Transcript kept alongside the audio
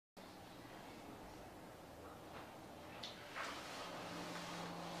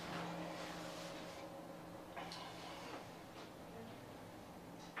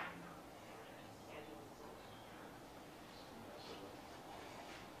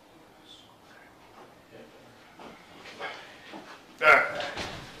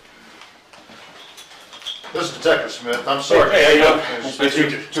This is Detective Smith. I'm sorry. Hey, how you doing? There's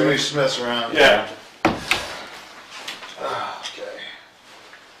too many Smiths around. Yeah. Okay.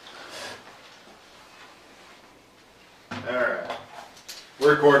 Alright.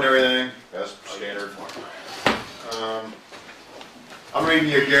 We're recording everything. That's standard. I'm reading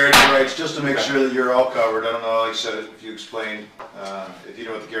your Garrity rights just to make sure that you're all covered. I don't know, like I said, if you explained, if you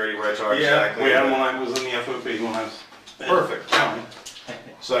know what the Garrity rights are exactly. Yeah, we had them when I was in the FOP when I was perfect. county.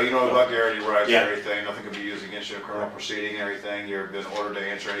 So you know about Garrity rights Yeah. and everything. Nothing can be used against you in a criminal proceeding and everything. You've been ordered to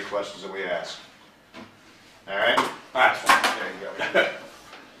answer any questions that we ask. Alright? That's fine. There you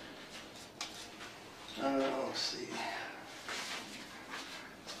go. Let's see.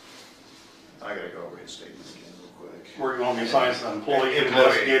 I gotta go over his statements again real quick. Where you want me to sign as an employee, Employee.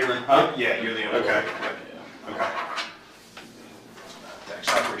 investigator, huh? Yeah, you're the employee. Okay. Yeah. Okay. Thanks,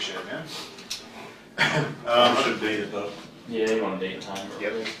 I appreciate it, man. Should date it though. Yeah, you want a date and time?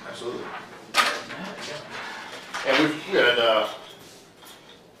 Yep, absolutely. And we had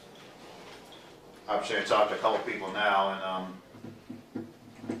opportunity to talk to a couple people now, and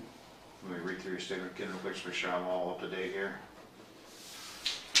let me read through your statement again real quick to make sure I'm all up to date here.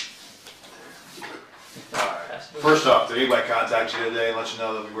 Alright, first off, did anybody contact you today and let you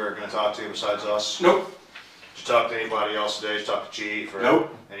know that we were going to talk to you besides us? Nope. Did you talk to anybody else today? Did you talk to Chief or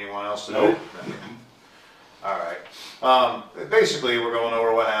Nope. anyone else today? Nope. Alright. Basically, we're going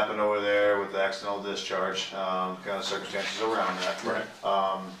over what happened over there with the accidental discharge, kind of circumstances around that. Right.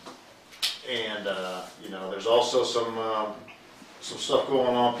 You know, there's also some stuff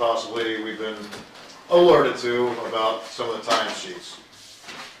going on possibly we've been alerted to about some of the timesheets.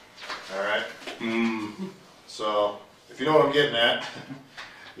 Alright? So, if you know what I'm getting at,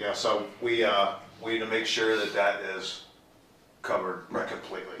 yeah, so we need to make sure that that is covered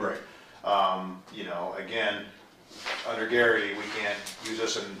completely. Right. You know, again, under Garrity, we can't use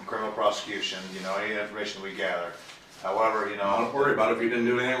this in criminal prosecution, you know, any information we gather. However, you know. Don't worry about it. If you didn't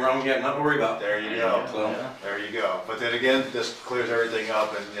do anything wrong yet, nothing to worry about. There you go. So. There you go. But then again, this clears everything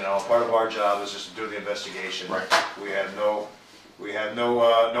up, and you know, part of our job is just to do the investigation. Right. We have no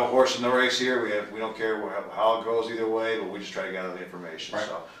horse in the race here. We don't care how it goes either way, but we just try to gather the information. Right.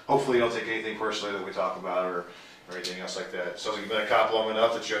 So hopefully you don't take anything personally that we talk about or anything else like that. So you've been a cop long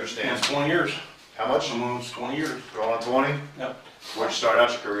enough that you understand. It's 20 years. How much? Almost 20 years. Going on 20? Yep. Where'd you start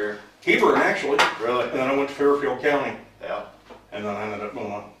out your career? Hebron, actually. Really? And then I went to Fairfield County. Yeah. And then I ended up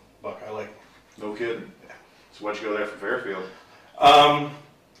going on Buckeye Lake. No kidding. So why'd you go there from Fairfield?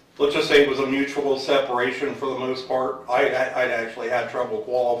 Let's just say it was a mutual separation for the most part. I'd actually had trouble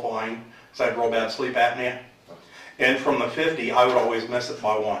qualifying because I had real bad sleep apnea. And from the 50, I would always miss it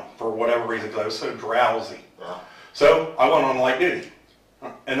by one for whatever reason because I was so drowsy. Yeah. So I went on light duty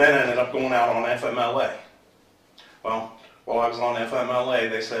and then ended up going out on FMLA. Well, while I was on FMLA,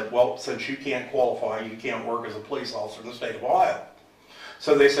 they said, well, since you can't qualify, you can't work as a police officer in the state of Ohio.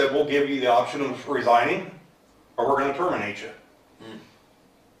 So they said, we'll give you the option of resigning or we're going to terminate you.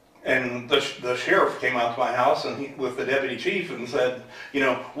 And the sheriff came out to my house and with the deputy chief and said, you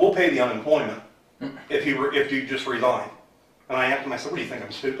know, we'll pay the unemployment if you just resign. And I asked him, I said, what do you think,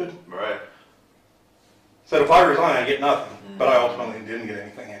 I'm stupid? Right. Said if I resign, I get nothing. But I ultimately didn't get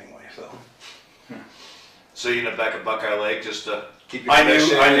anything anyway, so. So you ended up back at Buckeye Lake just to keep your I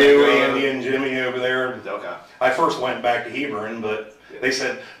connection? knew Andy and Jimmy over there. Okay. I first went back to Hebron, but they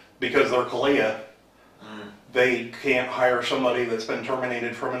said because they're CALEA, they can't hire somebody that's been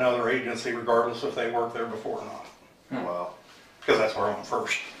terminated from another agency regardless if they worked there before or not. Wow. Because that's where I went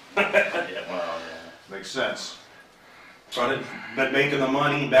first. Makes sense. So I'd been making the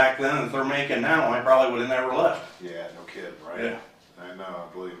money back then that they're making now, I probably would have never left. Yeah, no kidding, right? Yeah. I know,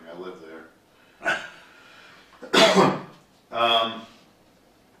 believe me, I live there.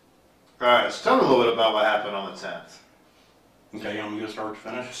 Alright, so tell me a little bit about what happened on the 10th. Okay, you want me to go start to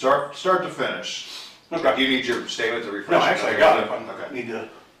finish? Start to finish. Okay. Do you need your statement to refresh? No, actually I got it. Okay. I need to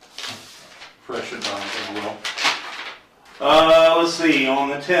fresh it down as well. Let's see, on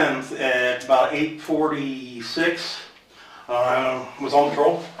the 10th at about 8:46, was on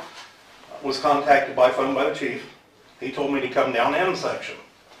patrol, was contacted by phone by the chief. He told me to come down M section.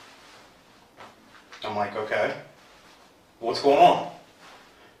 I'm like, okay, what's going on?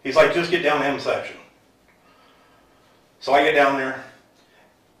 He's like, just get down to M section. So I get down there.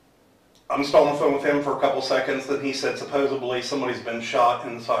 I'm still on the phone with him for a couple seconds, then he said supposedly somebody's been shot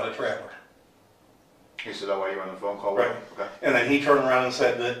inside a trailer. He said that while you were on the phone call? Right. Okay. And then he turned around and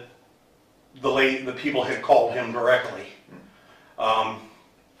said that the people had called him directly.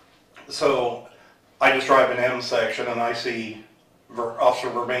 So I just drive in M section and I see Officer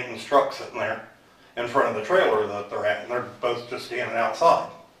Vermaten's truck sitting there in front of the trailer that they're at, and they're both just standing outside.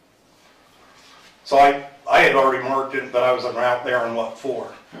 So I had already marked it that I was en route there on what,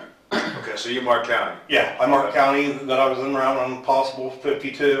 4. Okay, so you marked county. Yeah, I marked county that I was en route on possible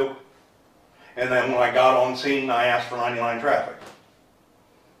 52. And then when I got on scene, I asked for 99 traffic.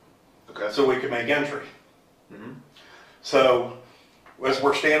 Okay. So we could make entry. Mm-hmm. So as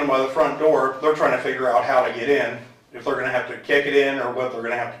we're standing by the front door, they're trying to figure out how to get in, if they're going to have to kick it in or what they're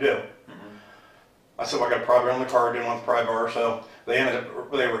going to have to do. Mm-hmm. I said, well, I got a pry bar on the car, didn't want the pry bar, so they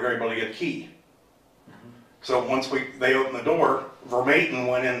were able to get a key. Mm-hmm. So once they opened the door, Vermaten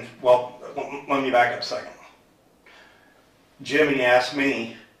went in. Well, let me back up a second. Jimmy asked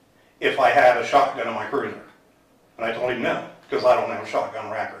me if I had a shotgun in my cruiser. And I told him no, because I don't have a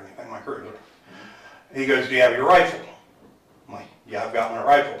shotgun rack or anything in my cruiser. Mm-hmm. He goes, do you have your rifle? I'm like, yeah, I've got my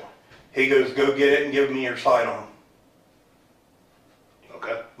rifle. He goes, go get it and give me your sidearm.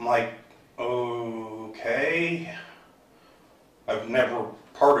 Okay. I'm like, okay. I've never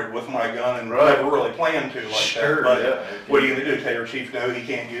parted with my gun and never really planned to like that. But yeah. what are you going to do? Tell your chief no, he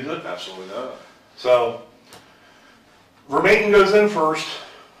can't use it? Absolutely not. So, Vermaten goes in first,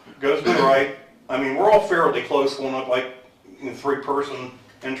 goes to the right. I mean, we're all fairly close, going up like 3-person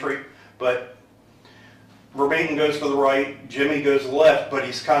entry, but Vermaten goes to the right, Jimmy goes to the left, but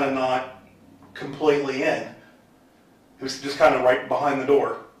he's kind of not completely in. He was just kind of right behind the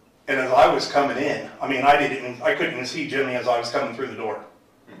door. And as I was coming in, I mean, I couldn't even see Jimmy as I was coming through the door.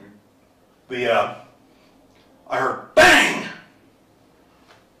 Mm-hmm. I heard bang,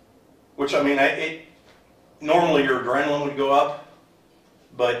 which I mean, normally your adrenaline would go up,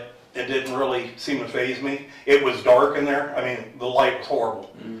 but it didn't really seem to faze me. It was dark in there. I mean, the light was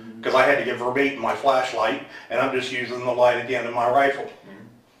horrible because I had to give Vermaten my flashlight, and I'm just using the light at the end of my rifle,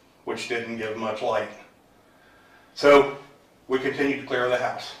 which didn't give much light. So we continued to clear the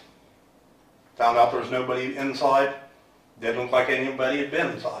house. Found out there was nobody inside. Didn't look like anybody had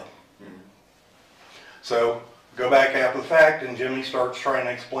been inside. So go back after the fact, and Jimmy starts trying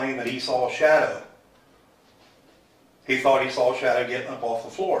to explain that he saw a shadow. He thought he saw a shadow getting up off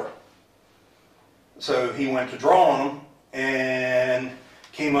the floor. So he went to draw on him and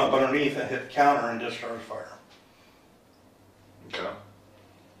came up underneath and hit the counter and discharged fire. Okay.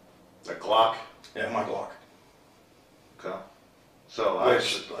 The Glock? Yeah, my Glock. Okay. So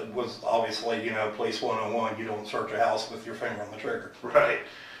which was obviously, police 101, you don't search a house with your finger on the trigger. Right.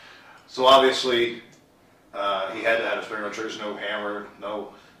 So obviously, he had to have his finger on the trigger, no hammer,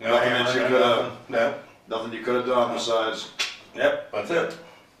 nothing that you could have, nothing you could have done besides. Yep, that's it.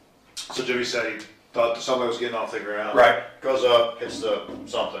 So Jimmy said he thought somebody was getting off the ground. Right. Goes up, hits the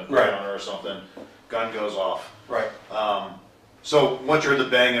something, right, counter or something. Gun goes off. Right. So once you heard the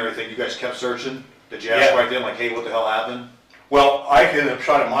bang and everything, you guys kept searching. Did you ask right then, like, hey, what the hell happened? Well, I ended up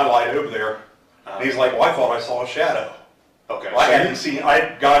shining my light over there. And he's like, well, I thought I saw a shadow. Okay. Well, I hadn't seen,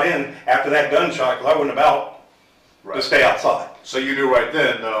 I got in after that gunshot because I wasn't about to stay outside. So you knew right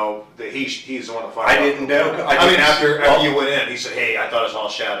then, though, that he's the one to fire. I didn't know. I mean, after you went in, he said, hey, I thought I saw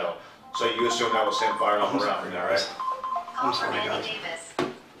a shadow. So you assumed that was him firing off around you, right? I'm sorry, guys.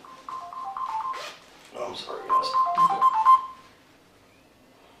 I'm sorry, guys.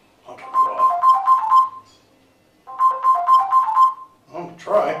 I'll turn it off. I'll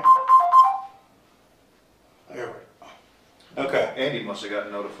try. There we go. Okay. Andy must have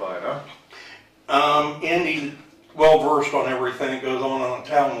gotten notified, huh? Andy's well versed on everything that goes on in a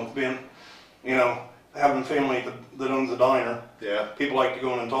town with being, having family that owns a diner. Yeah. People like to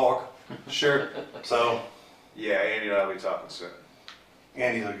go in and talk. Sure. So. Yeah, Andy and I'll be talking soon.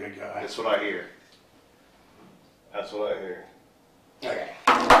 Andy's a good guy. That's what I hear. That's what I hear. Okay.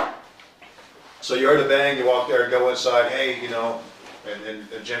 So you heard a bang, you walk there and go inside, hey, and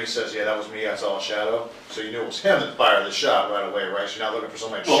Jimmy says, yeah, that was me, I saw a shadow. So you knew it was him that fired the shot right away, right? So you're not looking for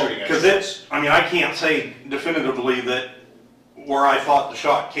somebody shooting at you. Because I can't say definitively that where I thought the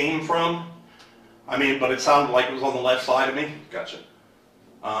shot came from. But it sounded like it was on the left side of me. Gotcha.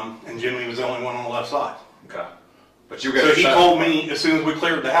 And Jimmy was the only one on the left side. Okay. But you guys. So he told me as soon as we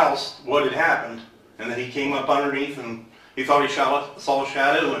cleared the house what had happened, and then he came up underneath and he thought he saw a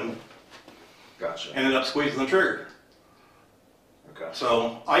shadow and gotcha. Ended up squeezing the trigger. Okay.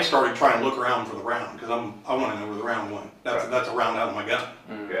 So I started trying to look around for the round because I want to know where the round went. That's a round out of my gun.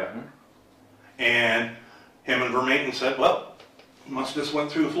 Yeah. And him and Vermaten said, well, must just went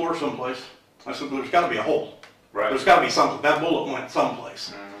through the floor someplace. I said, well, there's got to be a hole. Right. There's got to be something. That bullet went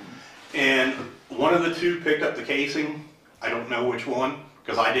someplace. And one of the two picked up the casing. I don't know which one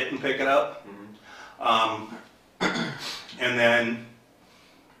because I didn't pick it up. And then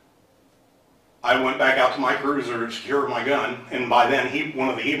I went back out to my cruiser to secure my gun. And by then, one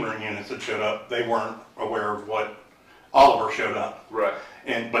of the Hebron units had showed up. They weren't aware of what Oliver showed up. Right.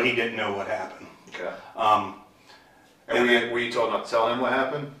 But he didn't know what happened. Okay. And were you told not to tell him what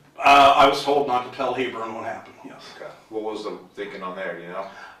happened? I was told not to tell Hebron what happened, yes. Okay. What was the thinking on there, do you know?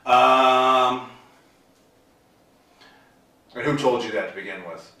 And who told you that to begin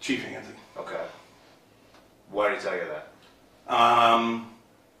with? Chief Hanzey. Okay. Why did he tell you that?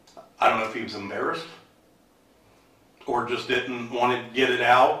 I don't know if he was embarrassed or just didn't want to get it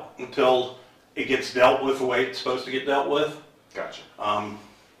out until it gets dealt with the way it's supposed to get dealt with. Gotcha.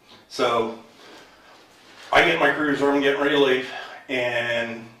 So I get my cruiser, I'm getting ready to leave,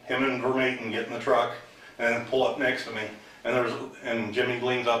 and him and Vermaeten get in the truck and then pull up next to me. And Jimmy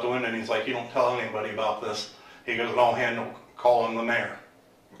leans out the window and he's like, "You don't tell anybody about this." He goes, "I'll handle calling the mayor."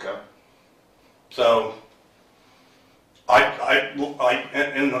 Okay. So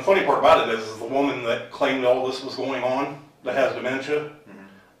and the funny part about it is the woman that claimed all this was going on, that has dementia,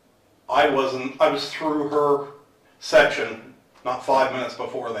 I was through her section not 5 minutes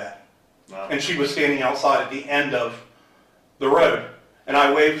before that. No. And she was standing outside at the end of the road. And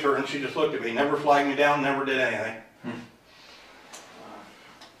I waved her and she just looked at me, never flagged me down, never did anything.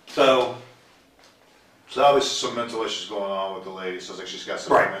 So obviously some mental issues going on with the lady. Sounds like she's got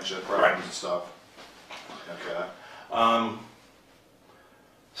some dementia problems and stuff. Okay.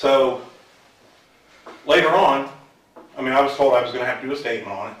 So later on, I mean, I was told I was going to have to do a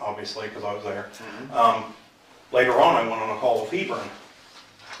statement on it, obviously, because I was there. Later on, I went on a call with Hebron,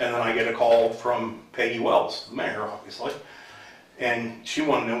 and then I get a call from Peggy Wells, the mayor, obviously, and she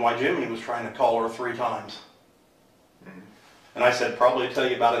wanted to know why Jimmy was trying to call her 3 times. And I said, "Probably tell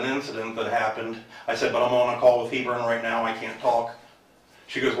you about an incident that happened." I said, "But I'm on a call with Hebron right now, I can't talk."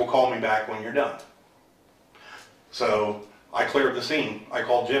 She goes, "Well, call me back when you're done." So I cleared the scene. I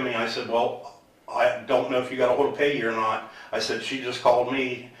called Jimmy. I said, "Well, I don't know if you got a hold of Peggy or not." I said, "She just called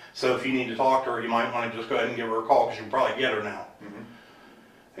me, so if you need to talk to her, you might want to just go ahead and give her a call because you can probably get her now."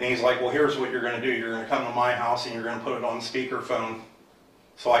 And he's like, "Well, here's what you're going to do. You're going to come to my house and you're going to put it on speakerphone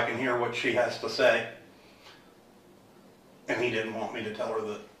so I can hear what she has to say." And he didn't want me to tell her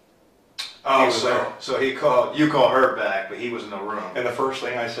that. Oh, so you call her back, but he was in the room. And the first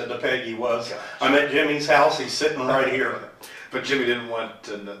thing I said to Peggy was, "Gotcha. I'm at Jimmy's house. He's sitting right here." But Jimmy didn't want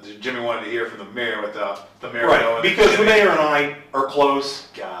to. Jimmy wanted to hear from the mayor without the mayor knowing. Right, because the mayor and I are close.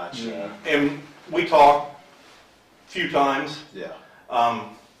 Gotcha. And we talk a few times. Yeah.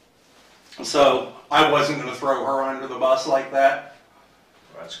 So I wasn't going to throw her under the bus like that.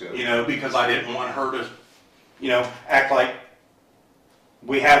 That's good. You know, because I didn't want her to, act like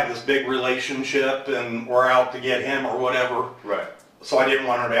we have this big relationship and we're out to get him or whatever. Right. So I didn't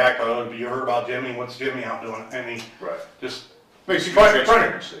want her to act, "Oh, you heard about Jimmy? What's Jimmy out doing?" I mean, just makes you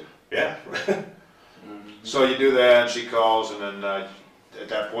transparency. Yeah. So you do that, she calls, and then at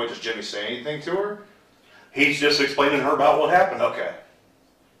that point, does Jimmy say anything to her? He's just explaining to her about what happened. Okay.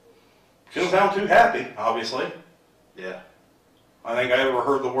 She doesn't sound too happy, obviously. Yeah. I think I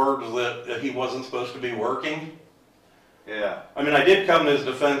overheard the words that he wasn't supposed to be working. Yeah. I mean, I did come to his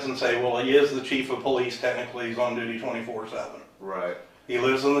defense and say, well, he is the chief of police. Technically, he's on duty 24/7. Right. He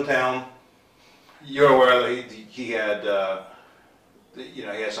lives in the town. You're aware that he had, he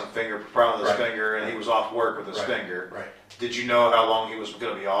had some problem with his finger, and he was off work with his finger. Right. Did you know how long he was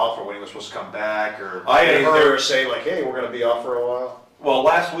going to be off, or when he was supposed to come back, or I had heard say like, "Hey, we're going to be off for a while"? Well,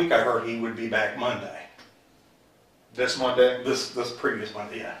 last week I heard he would be back Monday. This Monday? This previous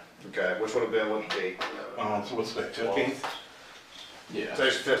Monday, yeah. Okay, which would have been what date? So what's the 15th? Yeah.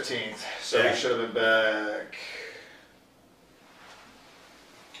 Today's 15th, so Yeah. he should have been back.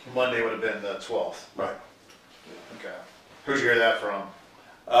 Monday would have been the 12th. Right. Okay. Who'd you hear that from?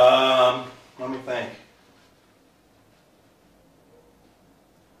 Let me think.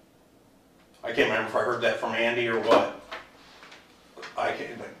 I can't remember if I heard that from Andy or what. I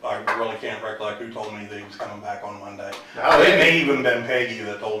really can't recollect who told me that he was coming back on Monday. It may even been Peggy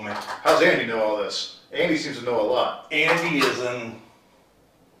that told me. How's Andy know all this? Andy seems to know a lot. Andy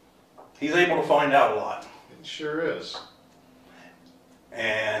he's able to find out a lot. He sure is.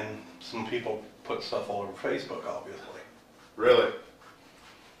 And some people put stuff all over Facebook, obviously. Really?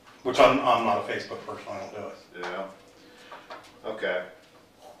 Which I'm not a Facebook person, I don't do it. Yeah. Okay.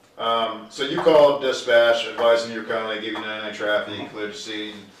 So you called dispatch advising you were coming, they gave you 99 traffic, you cleared the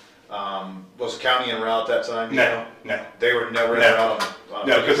scene. Was the county en route that time? No. They were never en route?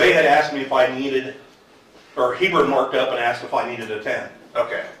 No, because they had asked me if I needed, or Hebron marked up and asked if I needed a 10.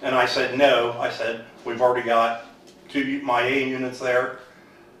 Okay. And I said no. I said, we've already got 2 my A units there.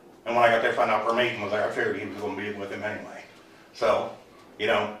 And when I got there, found out Vermaeten was there. I figured he was going to be with him anyway. So,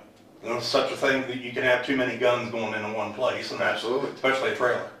 there's such a thing that you can have too many guns going into one place. And Absolutely. especially a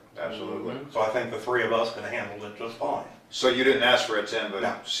trailer. Absolutely. So I think the three of us could have handled it just fine. So you didn't ask for a 10, but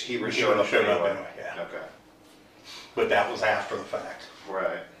No. he showed up anyway. Yeah. Okay. But that was after the fact.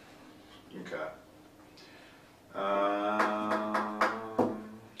 Right. Okay.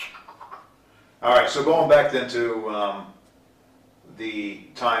 All right, so going back then to the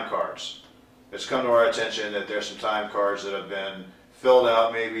time cards. It's come to our attention that there's some time cards that have been filled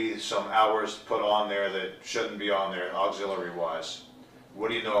out, maybe some hours put on there that shouldn't be on there, auxiliary-wise. What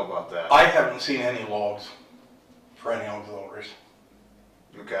do you know about that? I haven't seen any logs for any auxiliaries.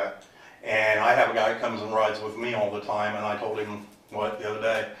 Okay. And I have a guy that comes and rides with me all the time, and I told him the other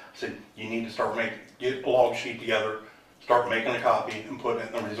day, I said, you need to start get a log sheet together, start making a copy and put it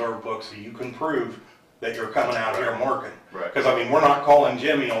in the reserve book so you can prove that you're coming out here and working. Right. Because I mean, we're not calling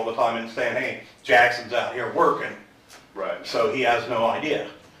Jimmy all the time and saying, hey, Jackson's out here working. Right. So he has no idea.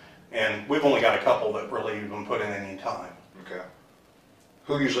 And we've only got a couple that really even put in any time. Okay.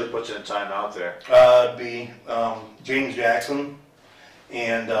 Who usually puts in time out there? Be James Jackson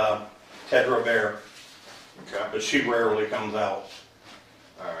and Tedra Bear. Okay. But she rarely comes out.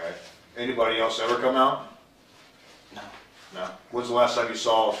 All right. Anybody else ever come out? No. No. When's the last time you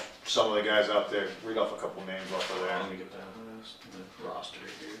saw some of the guys out there? Read off a couple names off of there. Let me get the roster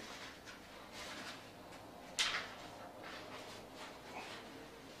here.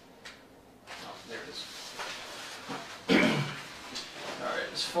 Oh, there it is. Alright,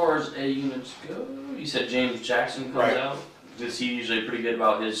 as far as A units go, you said James Jackson comes Right. out. Is he usually pretty good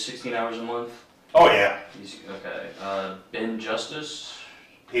about his 16 hours a month? Oh yeah. He's okay. Ben Justice.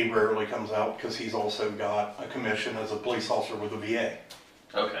 He rarely comes out because he's also got a commission as a police officer with the VA.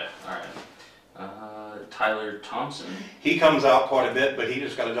 Okay, alright. Tyler Thompson. He comes out quite a bit, but he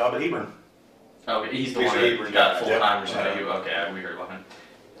just got a job at Hebron. Okay, he's the He's one a that Hebron got guy. full Yep. time or something. Okay, we heard about him.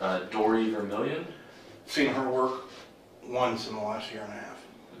 Dory Vermillion. Seen her work once in the last year and a half.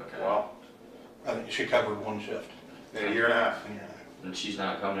 Okay. Wow. I think she covered one shift. In a year and a half. In a year and a half. And she's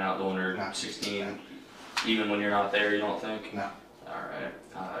not coming out doing her No. 16, even when you're not there, you don't think? No. Alright.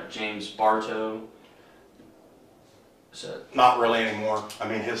 James Bartow. Is that, Not really anymore. I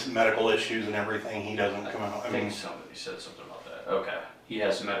mean, his medical issues and everything, he doesn't come out. I think somebody said something about that. Okay. He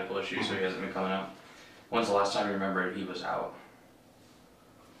has some medical issues, so he hasn't been coming out. When's the last time you remember he was out?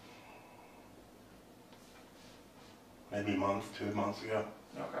 maybe a month, 2 months ago,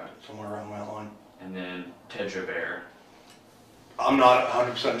 Okay. somewhere around that line. And then Tedra Bear. I'm not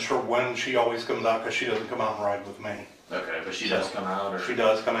 100% sure when she always comes out because she doesn't come out and ride with me. Okay, but she does come out, or? She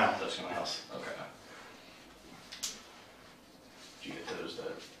does come out. Does come out. Yes. Okay. Did you get those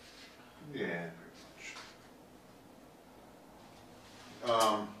that? Yeah, pretty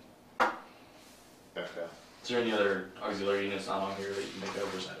much. Okay. Is there any other auxiliary units not on here that you can make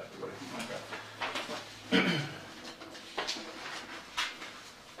over? Is that everybody? Okay.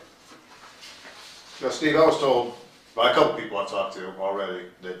 Now, Steve, I was told by a couple people I've talked to already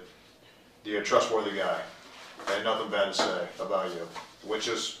that you're a trustworthy guy. I had nothing bad to say about you, which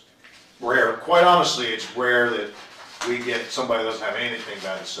is rare. Quite honestly, it's rare that we get somebody that doesn't have anything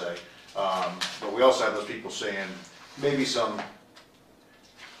bad to say. But we also have those people saying maybe some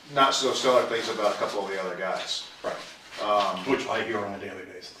not so stellar things about a couple of the other guys. Right. Which I hear on a daily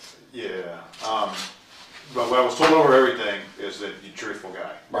basis. Yeah. But what I was told over everything is that you're a truthful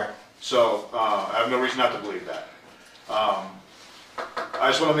guy. Right. So I have no reason not to believe that. I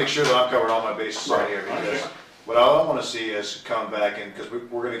just want to make sure that I've covered all my bases right here, because what I want to see is come back and, because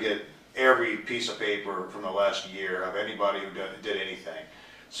we're going to get every piece of paper from the last year of anybody who did anything.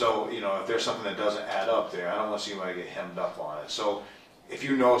 So, you know, if there's something that doesn't add up there, I don't want to see anybody get hemmed up on it. So if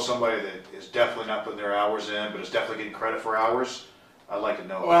you know somebody that is definitely not putting their hours in, but is definitely getting credit for hours, I'd like to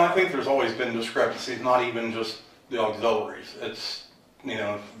know. Well, I think there's always been discrepancies, not even just the auxiliaries. It's, you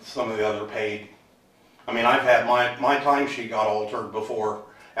know, some of the other paid. I mean, I've had my timesheet got altered before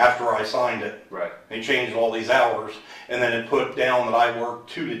after I signed it. Right. They changed all these hours, and then it put down that I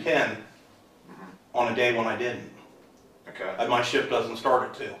worked 2 to 10 on a day when I didn't. Okay. And my shift doesn't start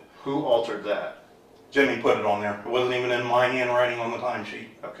at 2. Who altered that? Jimmy put it on there. It wasn't even in my handwriting on the timesheet.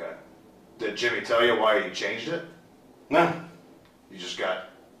 Okay. Did Jimmy tell you why you changed it? No. You just got...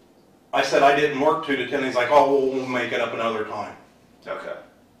 I said I didn't work 2 to 10. He's like, oh, well, we'll make it up another time. Okay.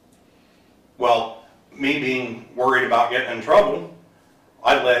 Well, me being worried about getting in trouble,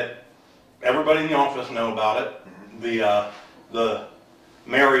 I let everybody in the office know about it. The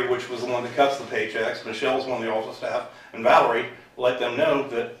Mary, which was the one that cuts the paychecks, Michelle's one of the office staff, and Valerie let them know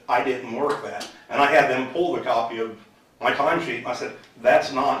that I didn't work that. And I had them pull the copy of my timesheet. I said,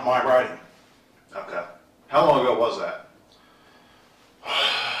 that's not my writing. Okay. How long ago was that?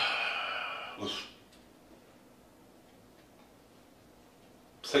 It was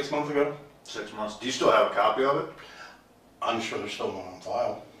 6 months ago. 6 months. Do you still have a copy of it? I'm sure there's still one on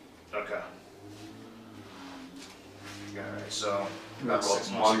file. Okay. Alright, so about What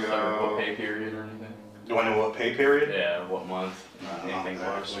 6 months month or ago. what pay period or anything? Do I know what pay period? Yeah, what month? No, Anything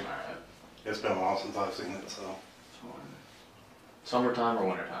not close? exactly. Alright. It's been a while since I've seen it, so. Summertime or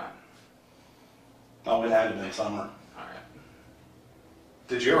wintertime? Oh, it had to been summer. Alright.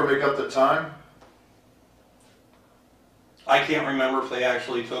 Did you ever make up the time? I can't remember if they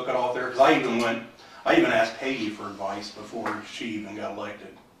actually took it off there, because I even asked Peggy for advice before she even got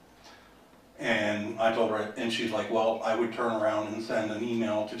elected. And I told her, and she's like, well, I would turn around and send an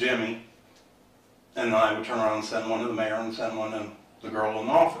email to Jimmy, and then I would turn around and send one to the mayor and send one to the girl in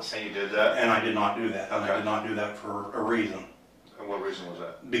the office. And you did that? And I did not do that. And Okay. I did not do that for a reason. And what reason was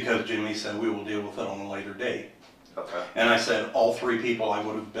that? Because Jimmy said we will deal with it on a later date. Okay. And I said all 3 people I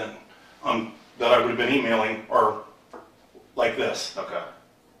would have been, that I would have been emailing are like this. Okay.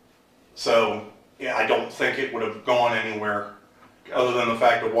 So, yeah, I don't think it would have gone anywhere other than the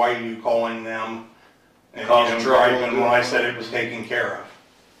fact of why are you calling them and Causing trouble. when I said it was taken care of.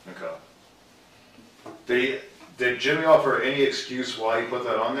 Okay. Did Jimmy offer any excuse why he put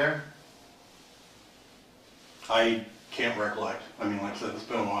that on there? I can't recollect. I mean, like I said, it's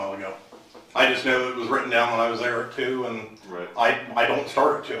been a while ago. I just know it was written down when I was there at 2, and Right. I don't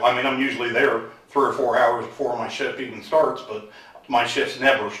start at 2. I mean, I'm usually there 3 or 4 hours before my shift even starts, but my shifts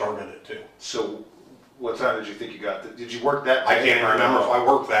never started at 2. So, what time did you think you got? Did you work that day? I can't even remember if I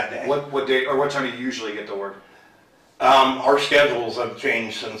worked that day. What day, or what time do you usually get to work? Our schedules have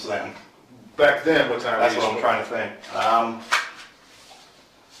changed since then. Back then, what time? That's what I'm trying to think.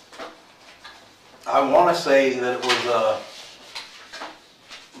 I want to say that it was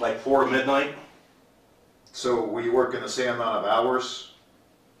like 4 to midnight. So, were you working the same amount of hours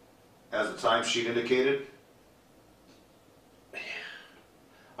as the timesheet indicated?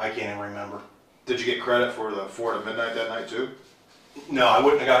 I can't even remember. Did you get credit for the 4 to midnight that night too? No, I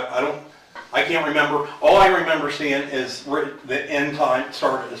wouldn't have got, I can't remember. All I remember seeing is the end time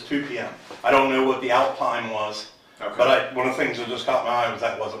started as 2 p.m. I don't know what the out time was, Okay. but one of the things that just caught my eye was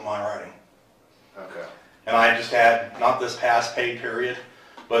that wasn't my writing. Okay. And I just had, not this past pay period,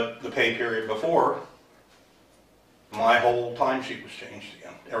 but the pay period before, my whole timesheet was changed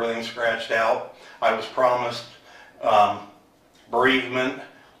again. Everything scratched out. I was promised bereavement,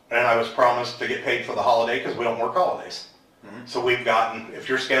 and I was promised to get paid for the holiday because we don't work holidays. Mhm. So we've gotten, if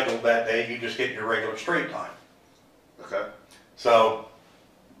you're scheduled that day, you just get your regular straight time. Okay. So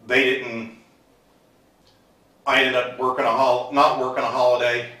they didn't, I ended up working not working a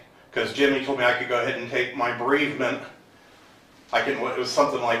holiday because Jimmy told me I could go ahead and take my bereavement. It was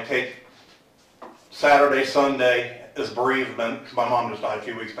something like take Saturday, Sunday as bereavement, because my mom just died a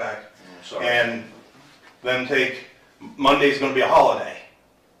few weeks back. Sorry. And then take, Monday's going to be a holiday.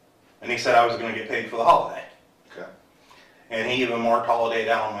 And he said I was going to get paid for the holiday. Okay. And he even marked holiday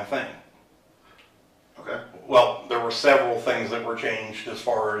down on my thing. Okay. Well, there were several things that were changed as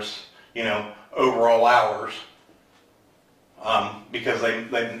far as, overall hours. Because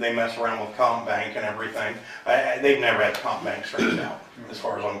they mess around with comp bank and everything. They've never had comp bank straightened out, as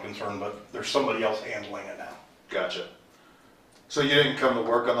far as I'm concerned, but there's somebody else handling it now. Gotcha. So you didn't come to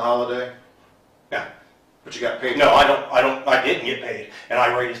work on the holiday, Yeah. but you got paid? No, I didn't get paid. And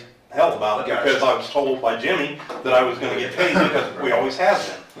I raised hell about it Gotcha. because I was told by Jimmy that I was going to get paid because we always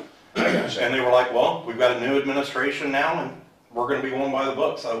have been. And they were like, well, we've got a new administration now and we're going to be going by the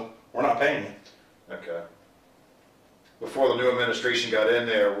book, so we're not paying you. Okay. Before the new administration got in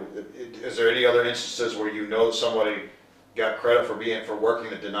there, is there any other instances where somebody got credit for working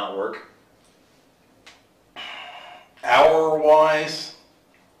that did not work? Hour-wise,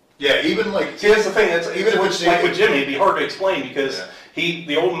 Yeah, even like, see, that's the thing. Even if it's like with Jimmy, it'd be hard to explain because Yeah.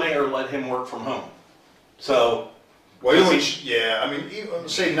 the old mayor let him work from home. So, well, even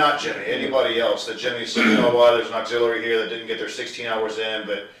say not Jimmy, anybody else that Jimmy said, you know what, there's an auxiliary here that didn't get their 16 hours in,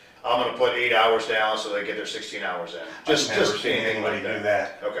 but I'm going to put 8 hours down so they get their 16 hours in. I've never seen anything anybody like do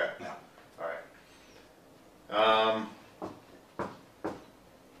that. Okay. No. All right.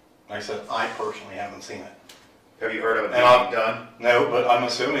 Like I said, I personally haven't seen it. Have you heard of it And being done? No, but I'm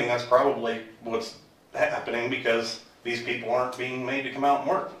assuming that's probably what's happening because these people aren't being made to come out and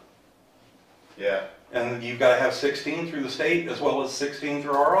work. Yeah. And you've got to have 16 through the state as well as 16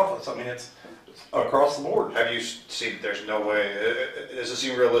 through our office. I mean, it's across the board. Have you seen, there's no way, does it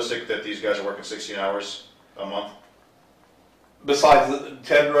seem realistic that these guys are working 16 hours a month? Besides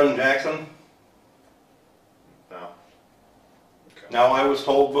Tedra and Jackson, No. Okay. now I was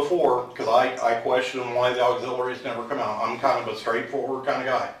told before, because I question why the auxiliaries never come out. I'm kind of a straightforward kind of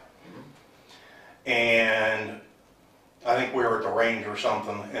guy. And I think we were at the range or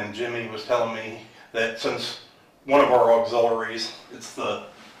something, and Jimmy was telling me that since one of our auxiliaries, it's the,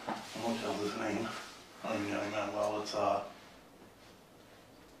 what the hell's his name? I don't even know him that well. It's,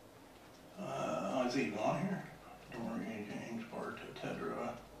 is he even on here? Dorian James, Bart, Tedra.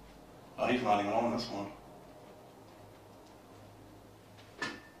 Oh, he's not even on this one.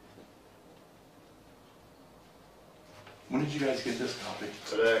 When did you guys get this copy?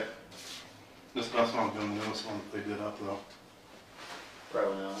 Today. That's not the newest one that they did up though.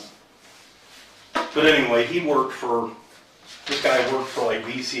 Probably not. But anyway, this guy worked for like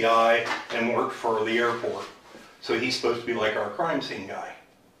VCI and worked for the airport. So he's supposed to be like our crime scene guy.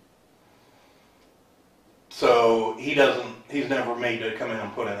 So he's never made to come in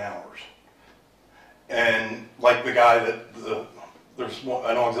and put in hours. And like the guy there's an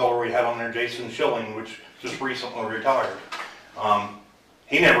auxiliary we had on there, Jason Schilling, which just recently retired.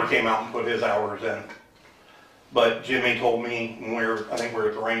 He never came out and put his hours in. But Jimmy told me when I think we were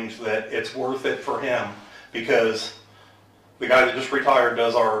at the range, that it's worth it for him because the guy that just retired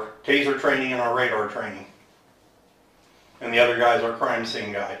does our taser training and our radar training. And the other guy's our crime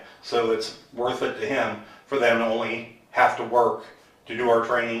scene guy. So it's worth it to him for them to only have to work to do our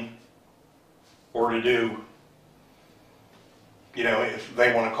training or to do, if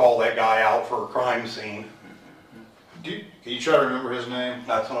they want to call that guy out for a crime scene. Can you try to remember his name?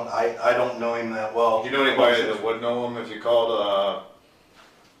 That's what I don't know him that well. Do you know anybody that would know him if you called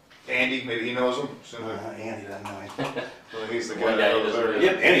Andy? Maybe he knows him. Andy doesn't know him. Well, he's the One guy guy that doesn't there. know.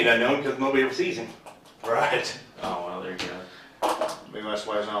 Yep, Andy doesn't know him because nobody ever sees him. Right. Oh, well, there you go. Maybe that's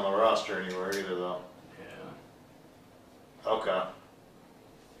why he's not on the roster anywhere either, though. Yeah. Okay.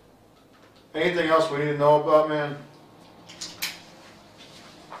 Anything else we need to know about, man?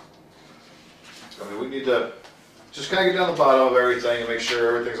 I mean, we need to just kind of get down the bottom of everything and make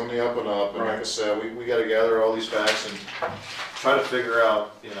sure everything's on the up and up. And like I said, we got to gather all these facts and try to figure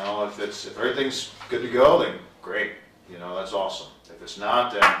out, if everything's good to go, then great. That's awesome. If it's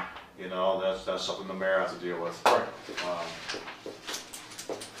not, then, that's something the mayor has to deal with. Right.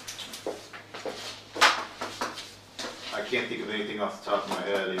 I can't think of anything off the top of my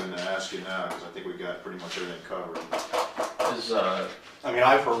head even to ask you now, because I think we got pretty much everything covered.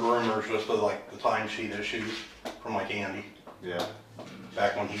 I've heard rumors just of like the timesheet issues from like Andy, Yeah.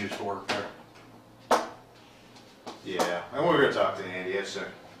 back when he used to work there. Yeah, and we're gonna talk to Andy. It's a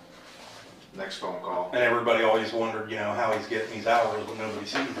next phone call. And everybody always wondered, how he's getting these hours when nobody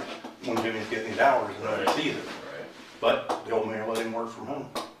sees it. When Jimmy's getting these hours and nobody sees it. Right. But the old mayor let him work from home,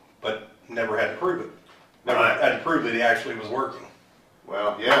 but never had to prove it. Never Right. had to prove that he actually was working.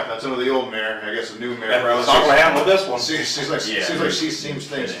 Well, yeah, that's under the old mayor. I guess the new mayor. That's not what happened with this one. Seems like she sees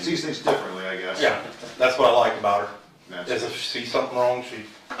things differently, I guess. Yeah, that's what I like about her. That's Is if she sees something wrong, she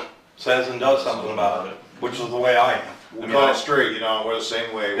says and does something about it, which is the way I am. We call it straight, we're the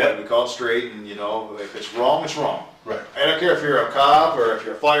same way. Yep. We call it straight, and if it's wrong, it's wrong. Right. I don't care if you're a cop or if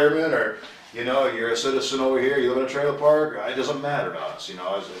you're a fireman or you're a citizen over here. You live in a trailer park. It doesn't matter to us.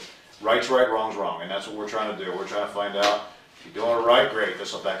 Right's right, wrong's wrong, and that's what we're trying to do. We're trying to find out if you're doing it right. Great.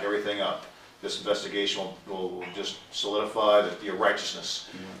 This will back everything up. This investigation will just solidify your righteousness.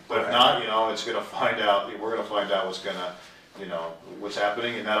 But if not, it's going to find out. We're going to find out what's going to. What's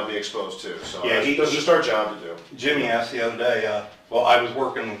happening, and that'll be exposed too. So Yeah, that's just our job to do. Jimmy asked the other day, I was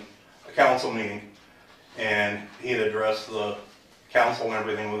working a council meeting, and he had addressed the council and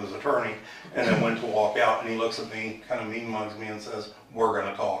everything with his attorney, and then went to walk out, and he looks at me, kind of mean mugs me, and says, "We're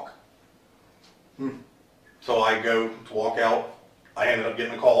gonna talk." So I go to walk out. I ended up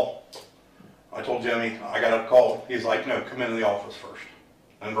getting a call. I told Jimmy, I got a call. He's like, "No, come into the office first."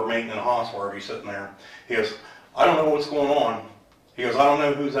 And Vermain in the hospital, he's sitting there. He goes, "I don't know what's going on." He goes, "I don't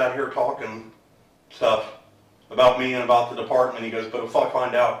know who's out here talking stuff about me and about the department." He goes, "But if I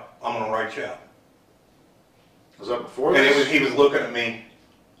find out, I'm going to write you up." Was that before And this? he was looking at me.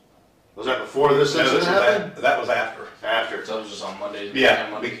 Was that before this No, incident happened? that was after. After. So it was just on Mondays. Yeah.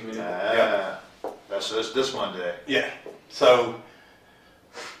 Monday community. That's this Monday. Yeah. So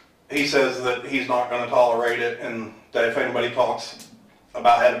he says that he's not going to tolerate it, and that if anybody talks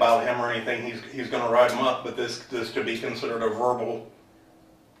about him or anything, he's going to write them up. But this could be considered a verbal,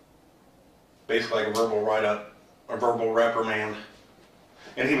 basically like a verbal write-up, a verbal reprimand.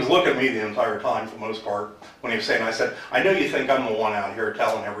 And he was looking at me the entire time for the most part when he was saying, I said, "I know you think I'm the one out here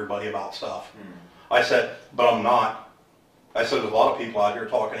telling everybody about stuff." I said, "But I'm not." I said, "There's a lot of people out here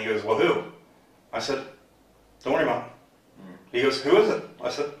talking." He goes, "Well, who?" I said, "Don't worry about it." He goes, "Who is it?" I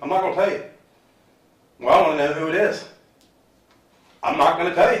said, "I'm not going to tell you." "Well, I want to know who it is." "I'm not going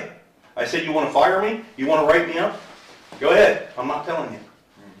to tell you." I said, "You want to fire me? You want to write me up? Go ahead. I'm not telling you."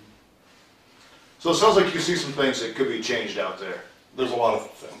 So it sounds like you see some things that could be changed out there. There's a lot of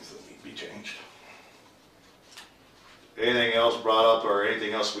things that need to be changed. Anything else brought up or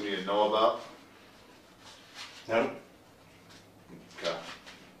anything else we need to know about? No, Okay.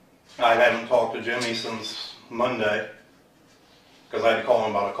 I haven't talked to Jimmy since Monday, because I had to call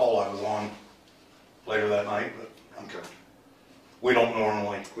him about a call I was on later that night, but Okay. we don't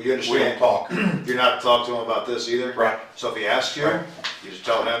normally, Well, you we don't understand, talk. you're not talking to him about this either? Right, So if he asks you, Right. you just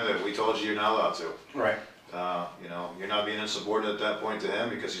tell him that we told you you're not allowed to. right. You know, you're not being insubordinate at that point to him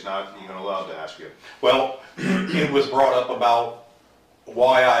because he's not even allowed to ask you. Well, it was brought up about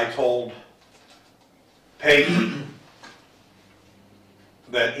why I told Peggy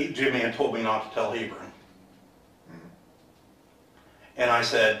that Jimmy had told me not to tell Hebron. And I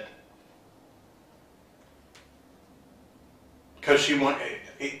said, because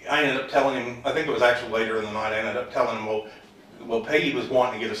I ended up telling him, I think it was actually later in the night, I ended up telling him, well, Peggy was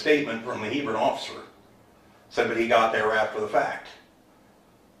wanting to get a statement from the Hebron officer. Said, but he got there after the fact.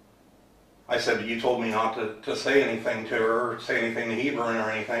 I said, but you told me not to say anything to her, or say anything to Hebron or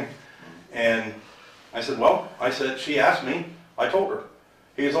anything. And I said, well, she asked me, I told her.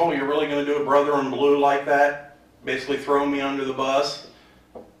 He goes, oh, you're really going to do a brother in blue like that? Basically throwing me under the bus?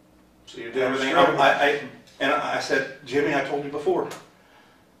 So you did Everything. everything. And I said, Jimmy, I told you before,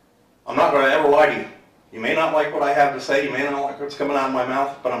 I'm not going to ever lie to you. You may not like what I have to say, you may not like what's coming out of my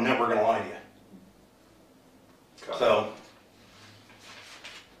mouth, but I'm never going to lie to you.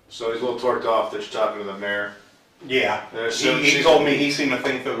 So he's a little torqued off that you're talking to the mayor. Yeah, he told me he seemed to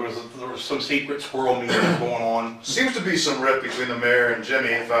think there was some secret squirrel meeting going on. Seems to be some rift between the mayor and Jimmy,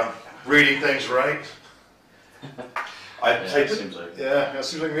 if I'm reading things right. I'd say, seems like. Yeah, it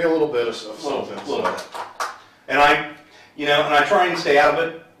seems like me a little bit of something. a little bit. And I try and stay out of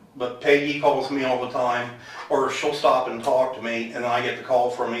it, but Peggy calls me all the time, or she'll stop and talk to me, and then I get the call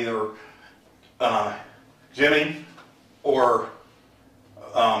from either Jimmy or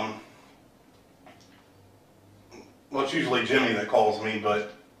well, it's usually Jimmy that calls me,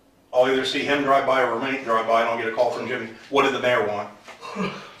 but I'll either see him drive by or Romaine drive by, and I'll get a call from Jimmy. What did the mayor want?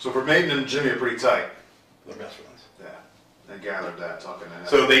 So Romaine and Jimmy are pretty tight. They're best friends. Yeah, I gathered that talking to him.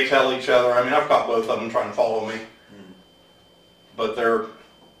 So they tell each other, I mean, I've got both of them trying to follow me, but they're,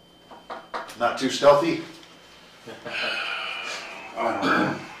 not too stealthy? I don't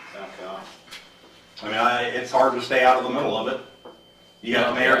know. Okay. I mean, it's hard to stay out of the middle of it. You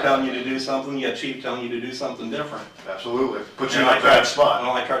got the mayor telling you to do something, you got chief telling you to do something different. Absolutely. Put you And in a bad spot.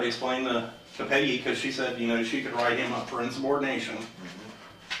 Well, I tried to explain to Peggy, because she said, she could write him up for insubordination.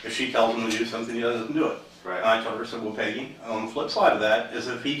 If she tells him to do something, he doesn't do it. Right. And I told her, well, Peggy, on the flip side of that is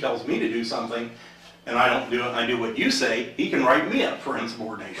if he tells me to do something and I don't do it and I do what you say, he can write me up for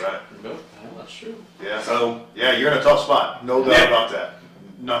insubordination. Right. No, that's true. Yeah. So, Yeah, you're in a tough spot. No doubt Yeah. about that.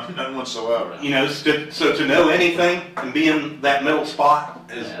 None whatsoever. so to know anything and be in that middle spot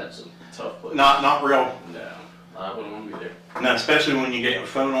is Yeah, it's a tough place. not real. No, I wouldn't want to be there. Now, especially when you get your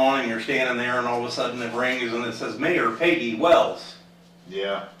phone on and you're standing there and all of a sudden it rings and it says Mayor Peggy Wells.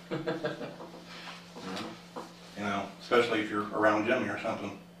 Yeah. Especially if you're around Jimmy or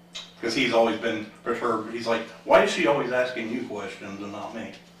something. Because he's always been perturbed. He's like, why is she always asking you questions and not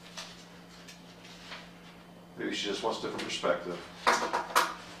me? Maybe she just wants a different perspective.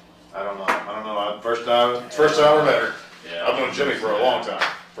 I don't know. First time I ever met her. Yeah, I've known Jimmy for a long time.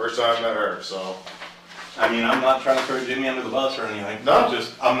 First time I met her, so. I mean, I'm not trying to throw Jimmy under the bus or anything. No.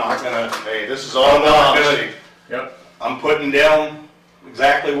 I'm not gonna, Hey, this is all about honesty. Yep. I'm putting down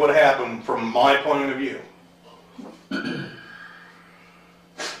exactly what happened from my point of view.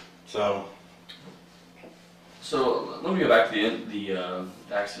 So let me go back to the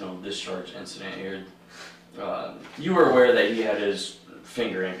accidental discharge incident here. You were aware that he had his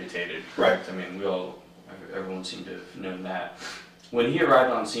finger amputated, correct? I mean, everyone seemed to have known that. When he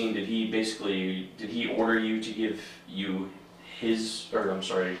arrived on scene, did he order you to give you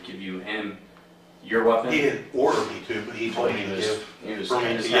him your weapon? He didn't order me to, but he told me to give. He was for me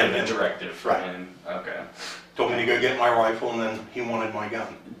kind to of give having a him. directive from Right. him. Okay. Told me to go get my rifle, and then he wanted my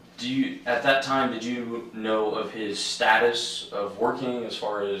gun. At that time, did you know of his status of working as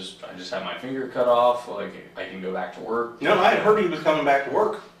far as, I just had my finger cut off, like I can go back to work? No, I had heard he was coming back to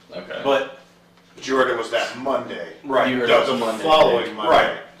work, Okay. but But you heard it was that Monday. right, You heard The it was Monday. following Monday.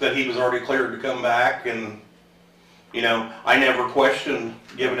 right, that he was already cleared to come back, and I never questioned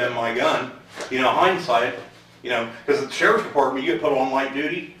giving him my gun. Hindsight, because at the sheriff's department, you get put on light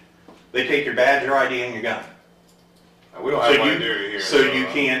duty, they take your badge, your ID, and your gun. We don't have light duty here. So you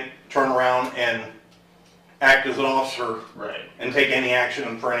can't turn around and act as an officer Right. and take any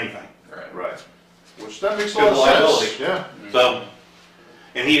action for anything. Right. Right. Which that makes a Good lot of sense. liability. Yeah. So,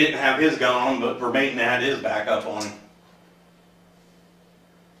 And he didn't have his gun on, but Vermaiden had his backup on him.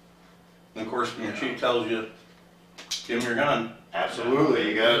 And of course, when your chief tells you, give him your gun. Absolutely,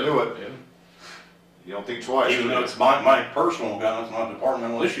 you gotta do it. Yeah. You don't think twice. Even though it's my personal gun, it's not a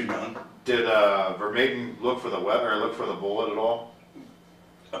departmental issue gun. Did Vermaiden look for the weapon or look for the bullet at all?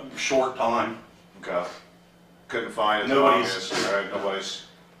 A short time. Okay. Couldn't find it. Nobody's. All right, nobody's.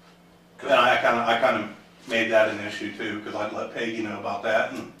 And I kind of made that an issue too, because I'd let Peggy know about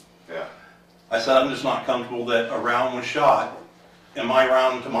that. And Yeah. I said, I'm just not comfortable that a round was shot, and my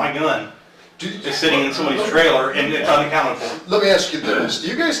round to my gun is sitting in somebody's trailer and it's unaccounted for. Let me ask you this. Do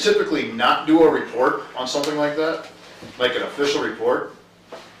you guys typically not do a report on something like that? Like an official report?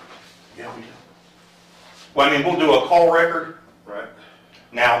 Yeah, we do. Well, I mean, we'll do a call record. Right.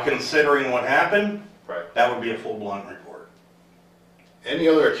 Now, considering what happened, Right. that would be a full-blown report. Any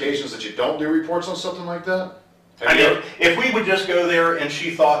other occasions that you don't do reports on something like that? I mean, if we would just go there and she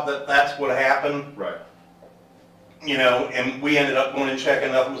thought that that's what happened, Right. you know, and we ended up going and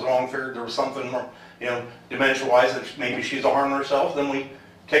checking, nothing was wrong, figured there was something, you know, dementia-wise, that maybe she's harming herself, then we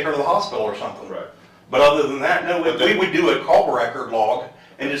take her to the hospital or something. Right. But other than that, no, But then- we would do a call record log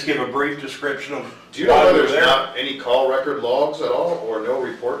and just give a brief description of Do you know why why we were there's there. not any call record logs at all or no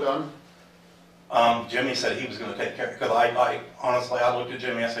report done? Jimmy said he was gonna take care, because I honestly, I looked at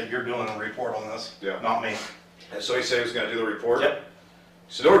Jimmy, I said, you're doing a report on this, Yeah. not me. And so he said he was gonna do the report? Yep.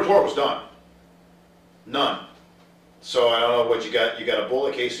 So no report was done? None? So I don't know what you got a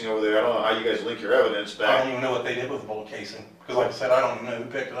bullet casing over there, I don't know how you guys link your evidence I back. don't even know what they did with the bullet casing, because like I said, I don't even know who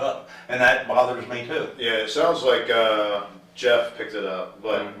picked it up, and that bothers me too. Yeah, it sounds like Jeff picked it up,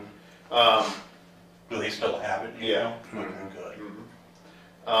 but, Do they still have it, you Yeah. know?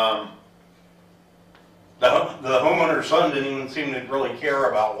 Good. um, The homeowner's son didn't even seem to really care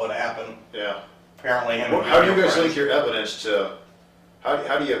about what happened, yeah. apparently him. Well, and how do you his guys friends. link your evidence to, how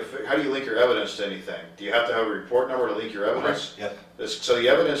do you link your evidence to anything? Do you have to have a report number to link your evidence? Yep. So the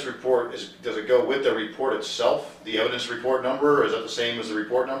evidence report does it go with the report itself? The evidence report number, or is that the same as the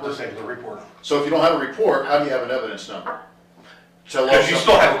report number? The same as the report. So if you don't have a report, how do you have an evidence number? Because you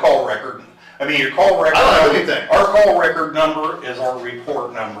still have a call record. I mean, your call record. I don't have anything. Our call record number is our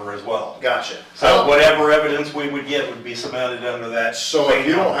report number as well. Gotcha. So whatever evidence we would get would be submitted under that. So same if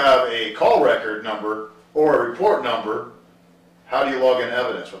you don't number. have a call record number or a report number, how do you log in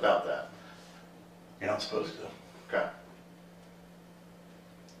evidence without that? You're not supposed to. Okay.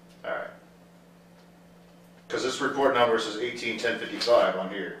 All right. Because this report number says 181055 on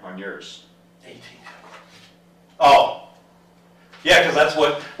here, on yours. 18. Oh. Yeah, because that's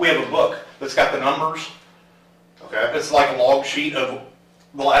what, we have a book that's got the numbers. Okay? It's like a log sheet of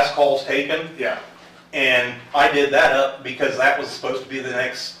the last calls taken. Yeah. And I did that up because that was supposed to be the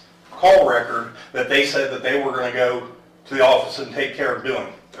next call record that they said that they were going to go to the office and take care of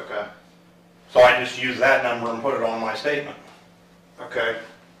doing. Okay. So I just used that number and put it on my statement. Okay.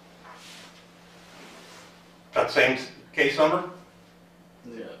 That same case number?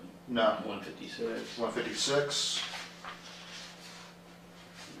 Yeah. No. 156. 156.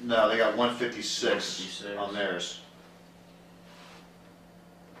 No, they got 156 156. on theirs.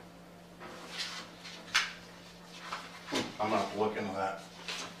 I'm gonna have to look into that.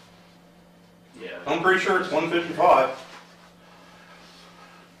 Yeah. I'm pretty sure it's 155.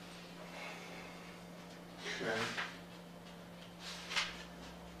 Okay.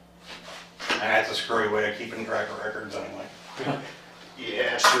 And that's a screwy way of keeping track of records anyway.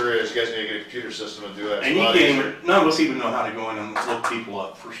 Yeah, sure is. You guys need to get a computer system to do that. It's And a you lot can't easier. even, none of us even know how to go in and look people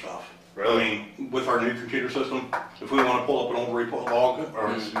up for stuff. Really? I mean, with our new computer system, if we want to pull up an old report log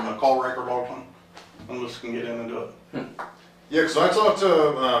or a call record log, none of us can get in and do it. Yeah, because I talked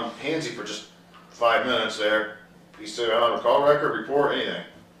to Hanzey for just 5 minutes there. He said, I don't have a call record, report, anything.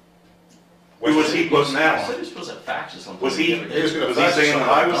 Who was he putting that I said on? he was supposed to fax or something. Was he- He was gonna Was he fax saying that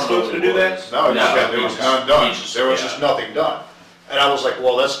something. I was supposed to do that? No, No, there was he none just- done. he just- There was yeah. just nothing done. And I was like,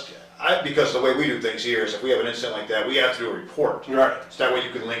 well, because the way we do things here is if we have an incident like that, we have to do a report. Right. So that way you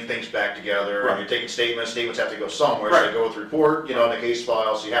can link things back together. Right. And you're taking statements have to go somewhere. So Right. they go with the report, in the case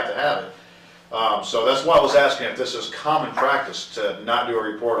file, so you have to have it. So that's why I was asking if this is common practice to not do a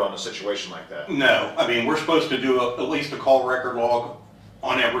report on a situation like that. No, I mean, we're supposed to do at least a call record log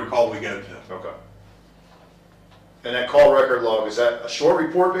on every call we go to. Okay. And that call record log, is that a short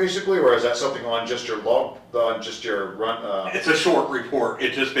report basically, or is that something on just your log, on just your run? It's a short report.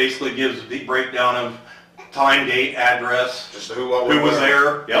 It just basically gives the breakdown of time, date, address, Just the who, what, when, who was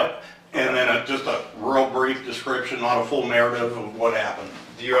where? there. Yep. And then just a real brief description, not a full narrative of what happened.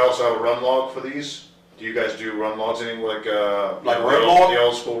 Do you also have a run log for these? Do you guys do run logs anymore, like road log? The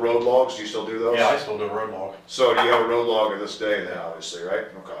old school road logs? Do you still do those? Yeah, I still do a road log. So do you have a road log of this day then, obviously, right?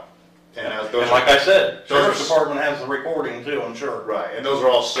 Okay. And those And like I said, those Sheriff's are- Department has the recording too, I'm sure. right, and those are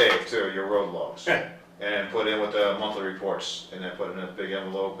all saved too, your road logs. Yeah. And put in with the monthly reports, and then put in a big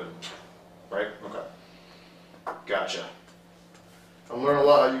envelope and, right? Okay. Gotcha. I'm learning a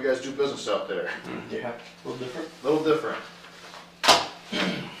lot how you guys do business out there. Yeah, a little different. A little different.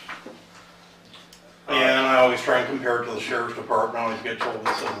 Yeah, and I always try and compare it to the Sheriff's Department. I always get told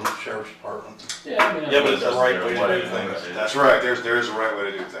this isn't the Sheriff's Department. Yeah, I mean, Yeah, but it's the right way to whatever, do things. whatever. That's right, there is a right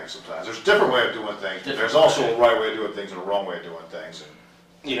way to do things sometimes. There's a different way of doing things, but Different there's also way. a right way of doing things and a wrong way of doing things.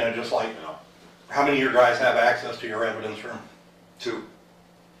 And, You know, just like, you know, how many of your guys have access to your evidence room? 2.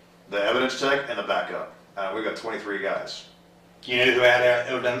 The evidence tech and the backup. We've got 23 guys. You know who had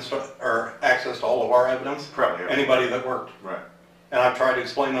evidence or access to all of our evidence? Probably. Anybody that worked. Right. And I've tried to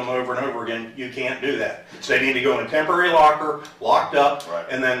explain to them over and over again, you can't do that. They need to go in a temporary locker, locked up, Right.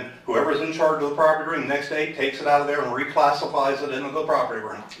 and then whoever's in charge of the property room the next day takes it out of there and reclassifies it into the property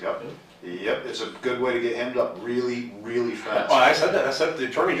room. Yep. Yep, it's a good way to get hemmed up really, really fast. Well, I said that. I said the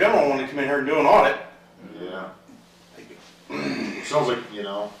Attorney General wanted to come in here and do an audit. Yeah. Sounds like,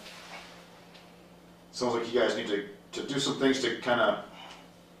 sounds like you guys need to do some things to kind of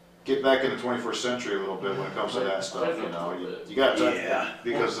get back in the 21st century a little bit when it comes to that stuff, You got to, Yeah.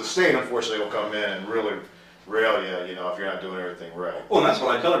 because the state unfortunately will come in and really rail you, if you're not doing everything right. Well, and that's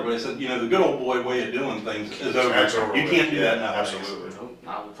what I tell everybody. I said, the good old boy way of doing things is over. That's over You with. can't do Yeah, that nowadays. absolutely. Nope,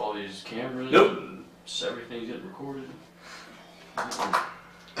 not with all these cameras. Nope. And everything's getting recorded.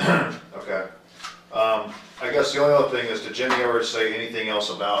 Okay. I guess the only other thing is, did Jimmy ever say anything else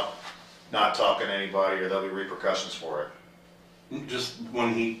about not talking to anybody or there'll be repercussions for it? Just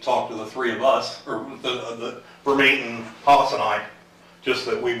when he talked to the three of us, or the Vermaeten, Haas and I, just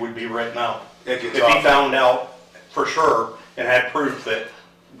that we would be written out. If you If he talk, found out for sure and had proof that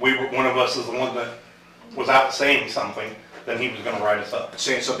one of us is the one that was out saying something, then he was gonna write us up.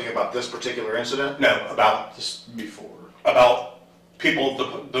 saying something about this particular incident? No, about Just before. people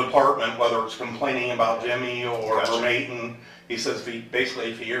at the department, whether it's complaining about Jimmy or Gotcha. Vermaeten. He says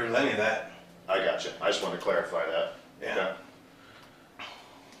if he hears any of that. I got you. I just wanted to clarify that. Yeah. Okay.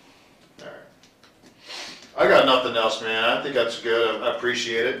 All right. I got nothing else, man. I think that's good. I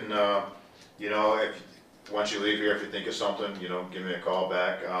appreciate it. And, once you leave here, if you think of something, give me a call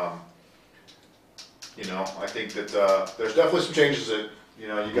back. I think that there's definitely some changes that, you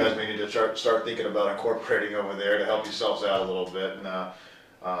guys may need to start thinking about incorporating over there to help yourselves out a little bit. And,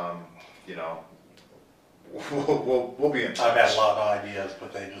 we'll be in touch. I've had a lot of ideas,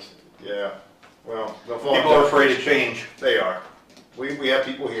 but they just, Yeah. Well, they'll fall people are afraid of change. They are. We have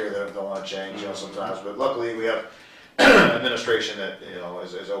people here that don't want to change, sometimes, but luckily we have administration that,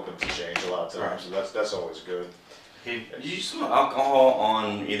 is open to change a lot of times, so that's always good. Did you smell alcohol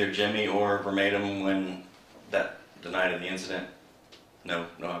on either Jimmy or Vermaeten when the night of the incident? No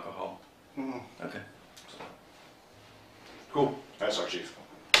alcohol. Mhm. Okay. Cool. That's our chief.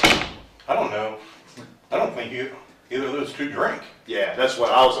 I don't know. I don't think either of those two drink. Yeah, that's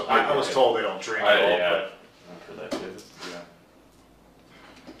what I was told they don't drink at all, but, For that too.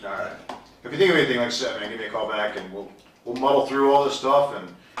 yeah. All right. If you think of anything, like I said, man, give me a call back and we'll muddle through all this stuff and,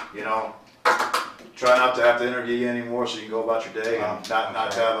 try not to have to interview you anymore so you can go about your day and not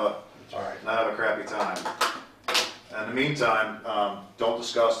have It's all right. not have a crappy time. In the meantime, don't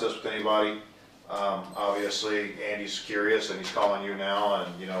discuss this with anybody. Obviously, Andy's curious and he's calling you now,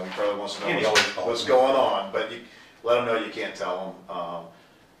 and he probably wants to Andy know always calls what's me. going on. But let him know you can't tell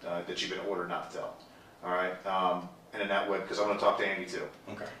him that you've been ordered not to tell. All right, and in that way, because I'm going to talk to Andy too.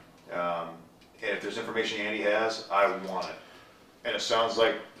 Okay. And if there's information Andy has, I want it. And it sounds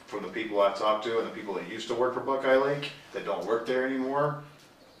like from the people I've talked to and the people that used to work for Buckeye Lake that don't work there anymore,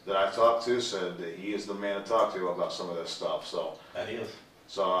 that I've talked to, said that he is the man to talk to about some of this stuff. So That is.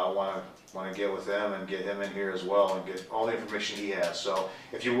 I want to get with him and get him in here as well and get all the information he has. So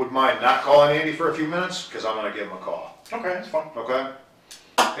if you wouldn't mind not calling Andy for a few minutes, because I'm going to give him a call. Okay, that's fine. Okay?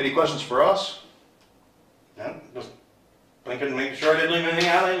 Any questions for us? Yeah, just thinking, making sure I didn't leave anything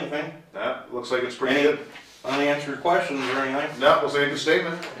out of anything. That looks like it's pretty Any good. unanswered questions or anything. No, looks like a good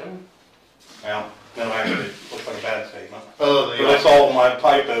statement. Well, no, actually, it looks like a bad statement. Other But than that's all my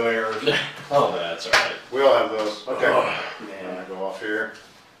typo errors. Oh, that's all right. we all have those. Okay. Oh, Man, I go off here.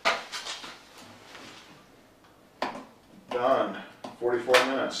 Done. 44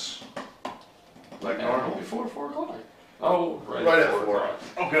 minutes. Like normal. Before 4 o'clock. Oh, right. Right at 4 4. o'clock.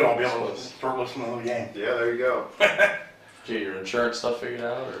 Oh, good, I'll be able to start listening to the game. Yeah, there you go. Get your insurance stuff figured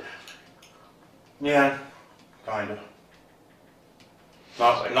out, or? Yeah, kinda.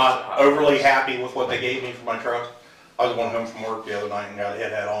 Not overly happy with what they gave me for my truck. I was going home from work the other night and got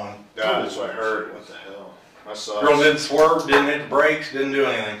hit head on. God, that's what I heard. What the hell? That sucks. Girl didn't swerve, didn't hit the brakes, didn't do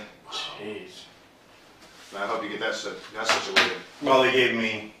anything. Jeez. I hope you get that situated. Well, they gave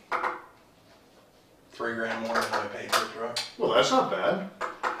me $3 grand more than I paid for the truck. Well, that's not bad.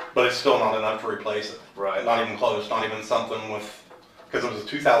 But it's still not enough to replace it. Right. Not even close, not even something with, because it was a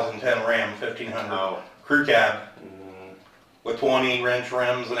 2010 Ram 1500 Oh. crew cab with 20 wrench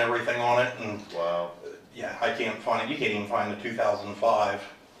rims and everything on it. And Wow. yeah, I can't find it. You can't even find the 2005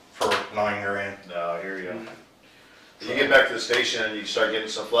 for $9 grand. No, here you go. If you get back to the station and you start getting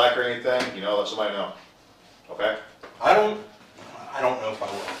some flack or anything, you know, let somebody know. Okay? I don't know if I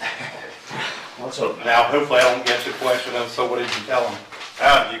will. Let's hope not. Now, hopefully I don't get the question of, so what did you tell them?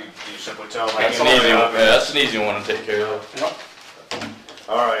 You simply tell them. That's an easy one. Yeah, that's an easy one to take care of. Yep.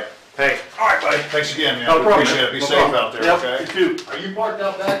 All right. Hey. All right, buddy. Thanks again, man. No We problem. appreciate it. Be No safe problem. out there, Yep, okay? you too. Are you parked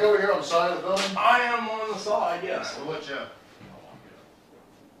out back over here on the side of the building? I am on the side, yes. We'll let you.